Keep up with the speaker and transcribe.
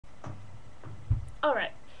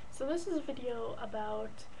Alright, so this is a video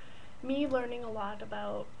about me learning a lot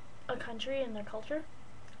about a country and their culture.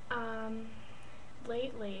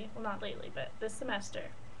 Lately, well not lately, but this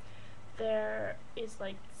semester, there is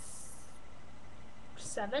like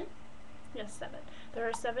seven? Yes, seven. There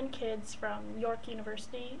are 7 kids from York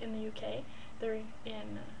University in the UK. They're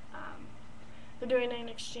in, they're doing an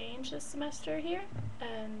exchange this semester here,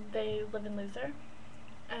 and they live in Luther.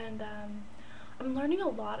 And I'm learning a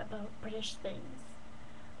lot about British things.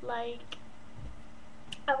 Like,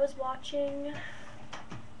 I was watching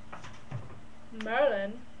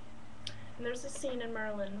Merlin, and there's a scene in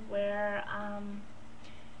Merlin where,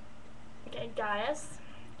 Gaius,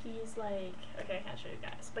 he's like, okay, I can't show you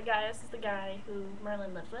Gaius, but Gaius is the guy who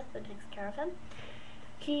Merlin lives with and takes care of him.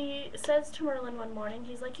 He says to Merlin one morning,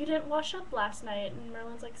 he's like, you didn't wash up last night, and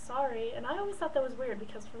Merlin's like, sorry, and I always thought that was weird,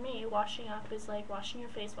 because for me, washing up is like washing your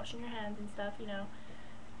face, washing your hands and stuff, you know,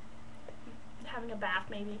 having a bath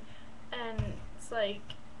maybe, and it's like,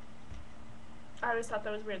 I always thought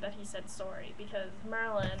that was weird that he said sorry, because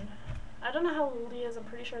Merlin, I don't know how old he is, I'm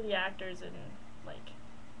pretty sure the actor's in, like,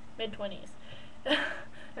 mid-20s, and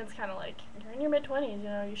it's kind of like, you're in your mid-20s, you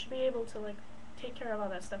know, you should be able to, like, take care of all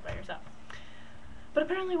that stuff by yourself. But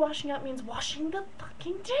apparently washing up means washing the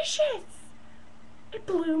fucking dishes! It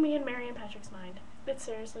blew me and Mary and Patrick's mind. It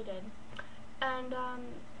seriously did. And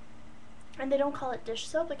they don't call it dish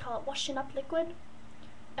soap, they call it washing up liquid.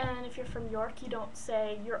 And if you're from York, you don't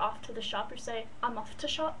say you're off to the shop, you say I'm off to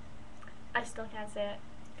shop. I still can't say it,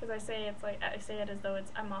 because I say it as though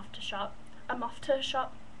it's I'm off to shop. I'm off to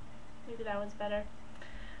shop. Maybe that was better.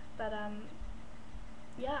 But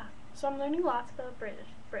yeah. So I'm learning lots about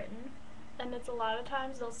Britain. And it's a lot of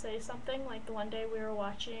times they'll say something, like the one day we were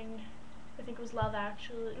watching, I think it was Love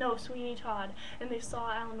Actually, no, Uni Taught, and they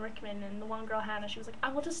saw Alan Rickman, and the one girl, Hannah, she was like,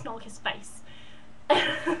 I want to snog his face.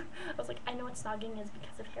 I was like, I know what snogging is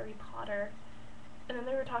because of Harry Potter. And then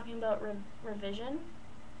they were talking about revision,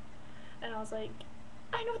 and I was like,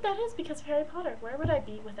 I know what that is because of Harry Potter. Where would I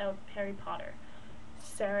be without Harry Potter?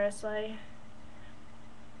 Seriously.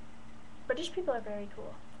 British people are very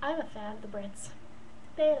cool. I'm a fan of the Brits.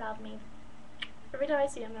 They love me. Every time I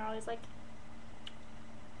see them, they're always like.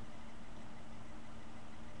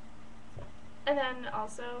 And then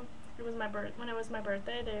also, when it was my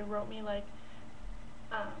birthday, they wrote me like,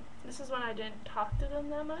 this is when I didn't talk to them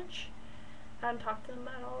that much. I hadn't talked to them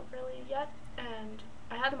at all really yet, and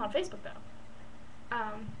I had them on Facebook though.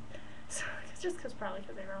 So it's just probably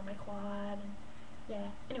because they were on my quad, and yeah.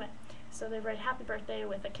 Anyway, so they write happy birthday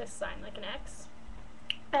with a kiss sign, like an X.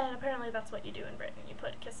 And apparently that's what you do in Britain, you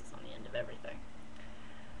put kisses on the end of everything.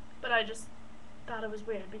 But I just thought it was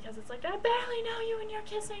weird because it's like, I barely know you and you're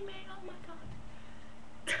kissing me, oh my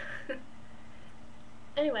god.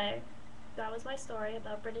 Anyway, that was my story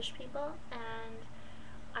about British people, and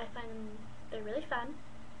I find them, they're really fun.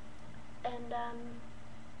 And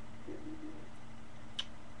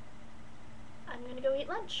I'm gonna go eat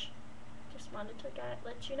lunch. Just wanted to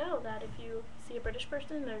let you know that if you see a British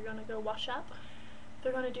person, they're gonna go wash up.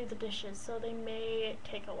 They're going to do the dishes, so they may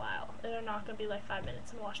take a while. They're not going to be like 5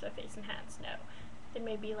 minutes and wash their face and hands, no. They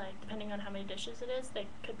may be like, depending on how many dishes it is, they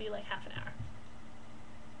could be like half an hour.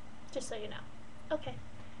 Just so you know. Okay.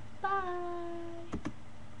 Bye!